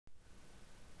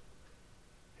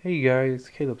Hey guys,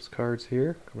 Caleb's Cards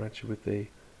here, coming at you with a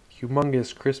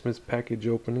humongous Christmas package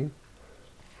opening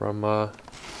from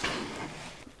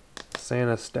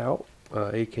Santa Stout,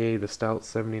 aka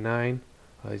TheStout79.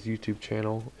 His YouTube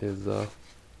channel is the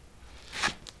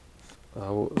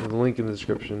link in the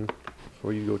description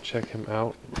for you to go check him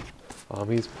out.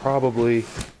 He's probably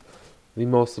the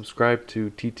most subscribed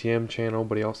to TTM channel,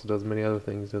 but he also does many other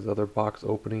things. Does other box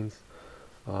openings,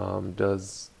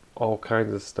 does all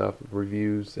kinds of stuff,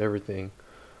 reviews, everything.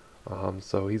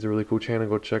 So he's a really cool channel to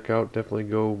go check out. Definitely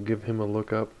go give him a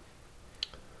look up.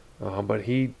 But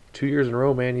 2 years in a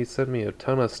row, man, he sent me a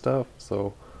ton of stuff.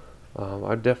 So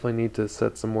I definitely need to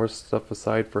set some more stuff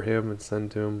aside for him and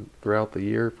send to him throughout the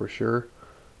year for sure.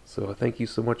 So thank you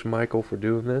so much, Michael, for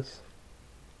doing this.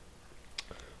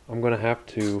 I'm going to have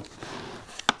to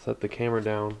set the camera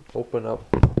down, open up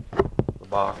the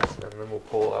box, and then we'll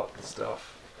pull out the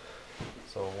stuff.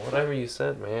 So whatever you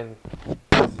sent, man,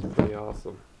 this is pretty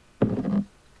awesome.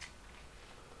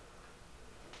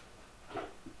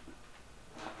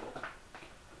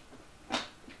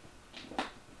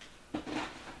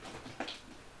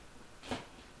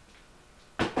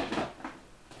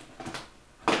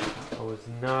 I was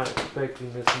not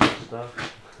expecting this much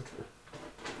stuff.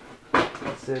 He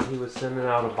said he was sending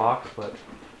out a box, but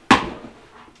I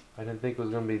didn't think it was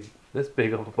going to be this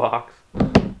big of a box.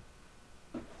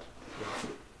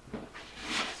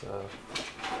 So,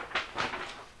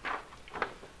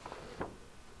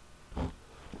 I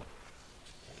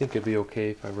think it'd be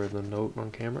okay if I read the note on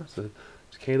camera. So,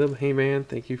 it's Caleb. Hey man,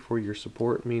 thank you for your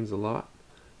support. It means a lot.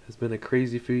 It's been a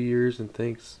crazy few years, and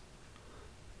thanks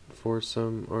to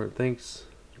some.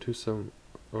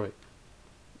 Alright.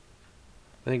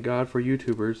 Thank God for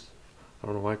YouTubers. I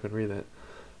don't know why I couldn't read that.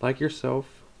 Like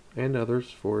yourself and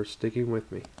others for sticking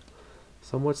with me.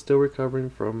 Somewhat still recovering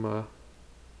from.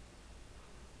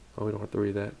 Oh, we don't have to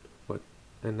read that.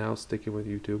 And now sticking with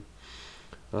YouTube.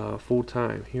 Full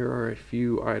time. Here are a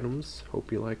few items. Hope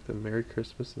you like them. Merry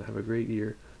Christmas and have a great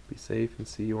year. Be safe and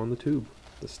see you on the tube.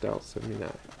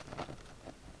 TheStout79.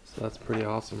 So that's pretty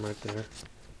awesome right there.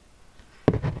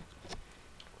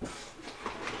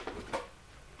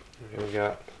 Here we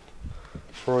got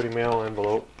priority mail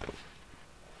envelope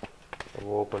that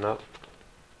we'll open up.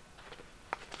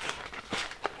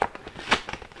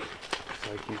 Looks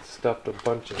like he stuffed a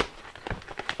bunch of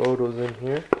photos in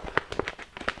here.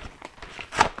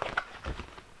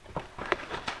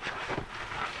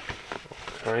 All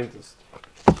kinds of stuff.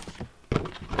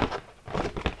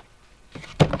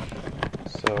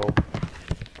 So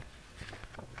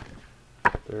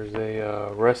there's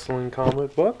a wrestling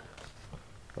comic book.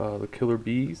 The Killer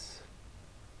Bees,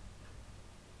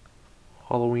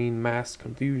 Halloween Mass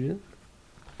Confusion.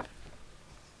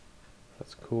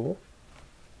 That's cool.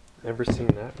 Never seen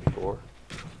that before.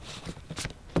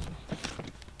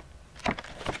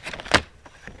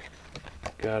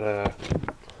 Got a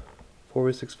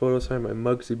 4x6 photo signed by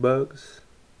Mugsy Bugs.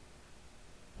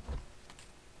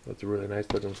 That's a really nice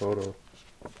looking photo.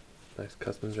 Nice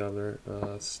custom job there.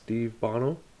 Steve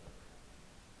Bono,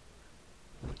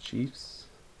 Chiefs.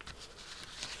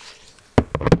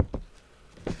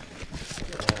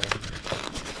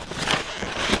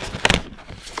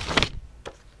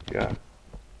 Got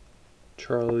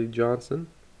Charlie Johnson,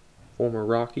 former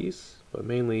Rockies, but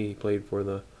mainly he played for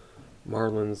the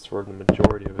Marlins for the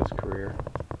majority of his career.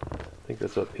 I think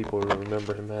that's what people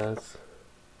remember him as.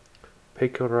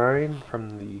 Peyton Ryan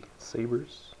from the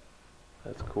Sabres.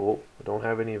 That's cool. I don't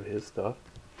have any of his stuff.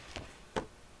 I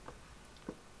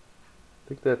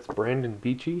think that's Brandon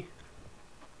Beachy.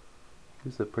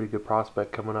 He's a pretty good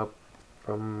prospect coming up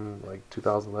from like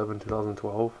 2011,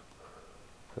 2012.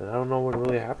 And I don't know what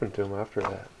really happened to him after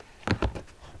that.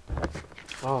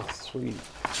 Oh, sweet.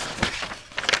 I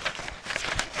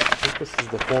think this is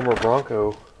the former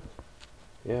Bronco.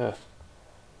 Yeah.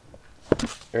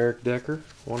 Eric Decker,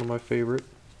 one of my favorite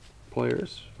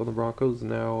players for the Broncos.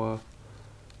 Now,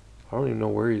 I don't even know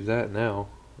where he's at now.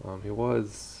 He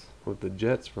was with the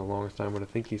Jets for the longest time, but I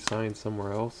think he signed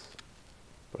somewhere else.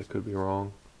 But I could be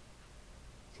wrong.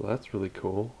 So that's really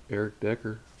cool. Eric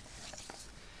Decker.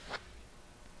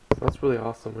 That's really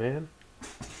awesome, man.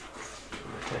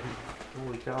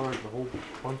 Holy cow, there's a whole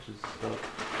bunch of stuff.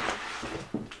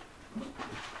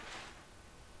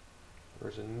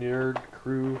 There's a Nerd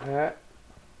Crew hat.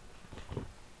 Look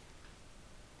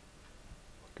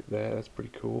at that, that's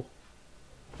pretty cool.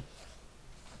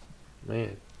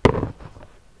 Man.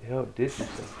 How did you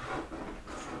think?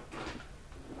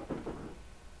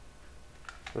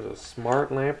 There's a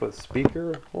smart lamp with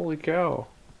speaker? Holy cow.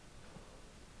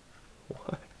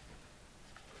 What?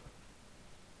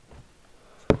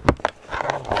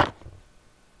 Wow.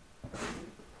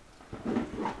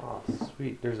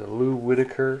 Sweet. There's a Lou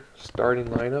Whitaker starting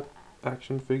lineup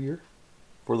action figure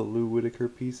for the Lou Whitaker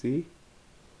PC.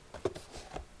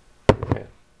 Man,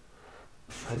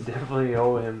 I definitely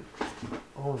owe him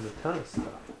a ton of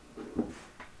stuff.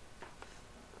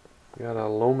 Got a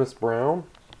Lomas Brown,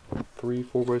 3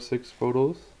 4x6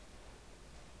 photos.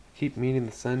 Keep meaning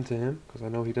to send to him because I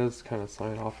know he does kind of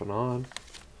sign off and on.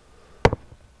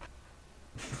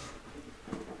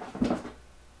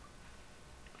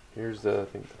 Here's I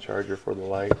think the charger for the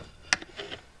light.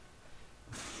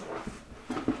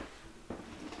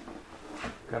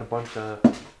 Got a bunch of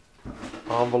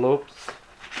envelopes,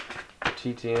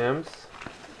 TTMs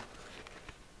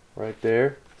right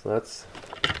there. So that's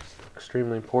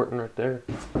extremely important right there.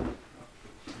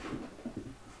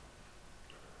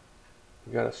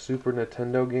 We got a Super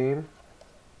Nintendo game,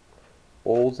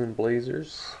 Bulls and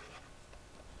Blazers.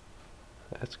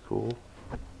 That's cool.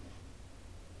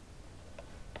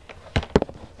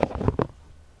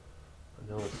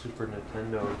 I know the Super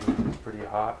Nintendo is pretty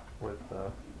hot with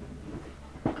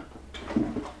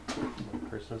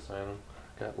Christmas item.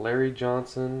 Got Larry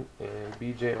Johnson and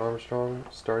BJ Armstrong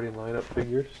starting lineup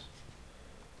figures.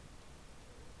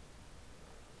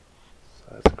 So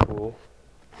that's cool.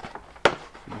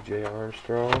 BJ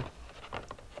Armstrong.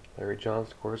 Larry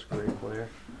Johnson, of course, great player.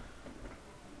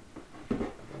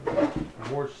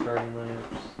 More starting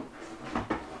lineups.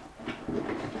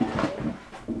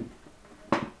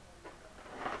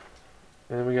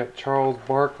 And then we got Charles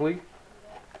Barkley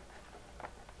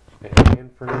and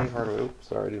Anthony Hardaway. Oops,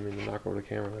 sorry, I didn't mean to knock over the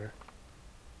camera there.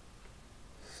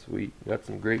 Sweet, got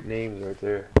some great names right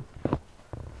there.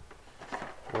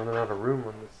 Running out of room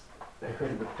on this.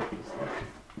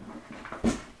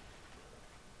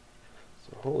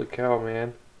 So holy cow,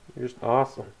 man, you're just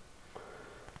awesome.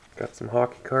 Got some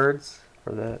hockey cards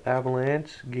for the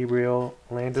Avalanche. Gabriel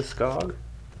Landeskog,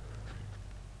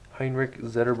 Heinrich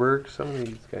Zetterberg. Some of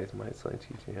these guys might sign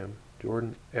TTM.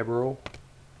 Jordan Eberle.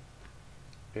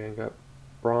 And got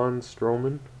Braun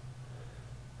Strowman.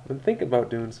 I've been thinking about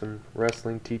doing some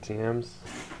wrestling TTMs.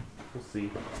 We'll see.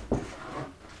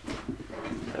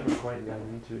 Haven't quite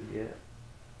gotten into it yet.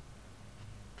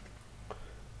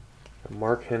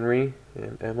 Mark Henry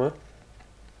and Emma.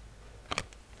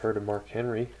 Heard of Mark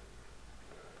Henry.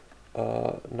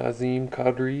 Nazim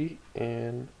Kadri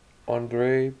and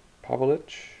Andrei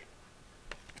Pavlich.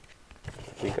 I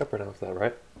think I pronounced that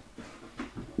right.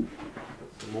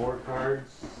 Some more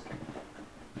cards.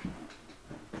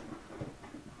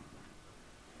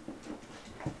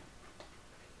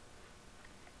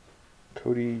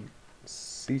 Cody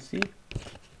Cece,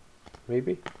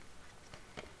 maybe.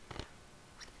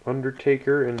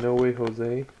 Undertaker and No Way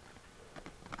Jose.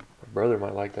 My brother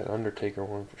might like that Undertaker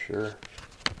one for sure.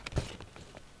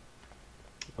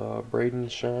 Braden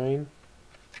Shine,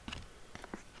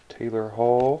 Taylor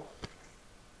Hall,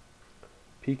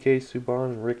 PK Subban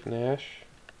and Rick Nash,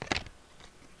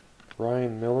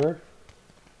 Ryan Miller,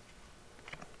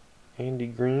 Andy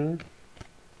Green,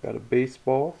 got a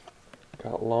baseball,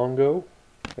 got Longo,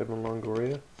 Evan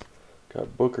Longoria,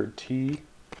 got Booker T,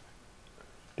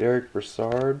 Derek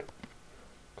Brassard,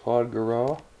 Claude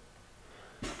Giroux.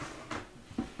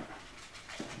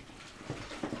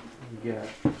 We got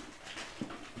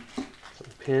some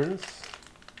pins,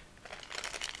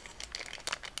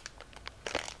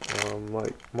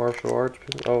 like martial arts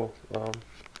pins. Oh,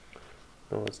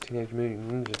 no, it's Teenage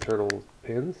Mutant Ninja Turtles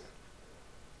pins.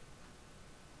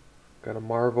 Got a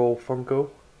Marvel Funko.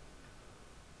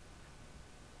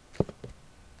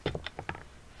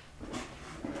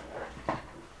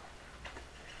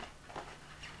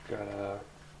 Got a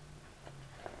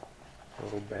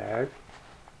little bag.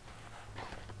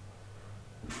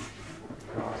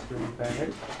 Costume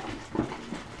bag.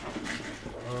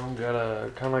 Got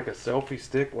a kind of like a selfie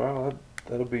stick. Wow,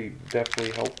 that'll be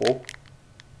definitely helpful.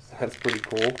 So that's pretty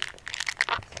cool.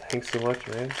 Thanks so much,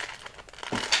 man.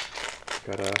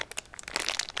 Got a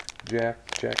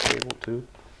jack cable too.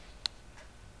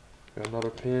 Got another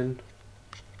pin.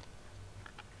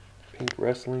 Pink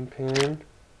wrestling pin.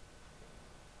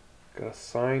 Got a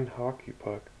signed hockey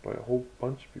puck by a whole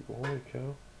bunch of people. Holy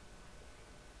cow.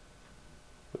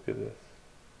 Look at this.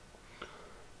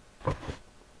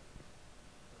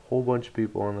 Whole bunch of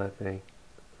people on that thing.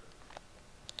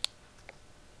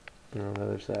 And on the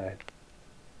other side.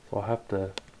 So I'll have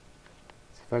to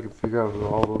see if I can figure out who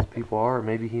all those people are.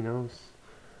 Maybe he knows.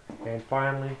 And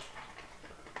finally,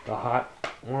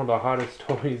 one of the hottest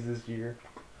toys this year.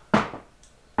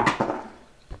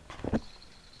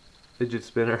 Fidget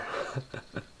spinner.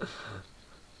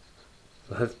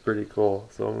 So that's pretty cool.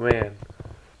 So man,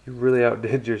 you really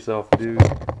outdid yourself, dude.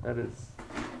 That is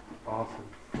awesome.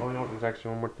 Oh, no, there's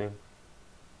actually one more thing.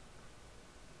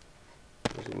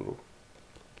 There's a little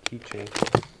keychain.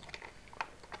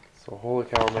 So holy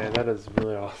cow, man, that is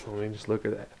really awesome. I mean, just look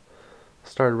at that.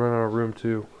 Started running out of room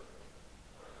too.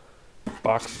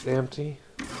 Box is empty.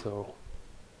 So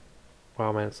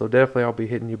wow, man. So definitely I'll be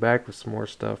hitting you back with some more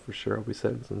stuff for sure. I'll be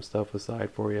setting some stuff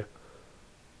aside for you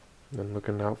and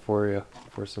looking out for you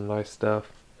for some nice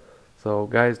stuff. So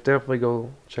guys, definitely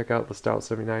go check out the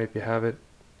Stout79 if you have it.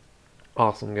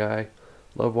 Awesome guy.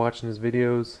 Love watching his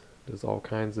videos. Does all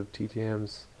kinds of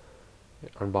TTMs,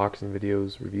 unboxing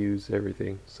videos, reviews,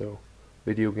 everything. So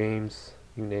video games,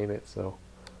 you name it. So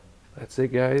that's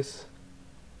it guys.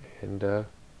 And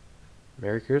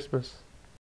Merry Christmas.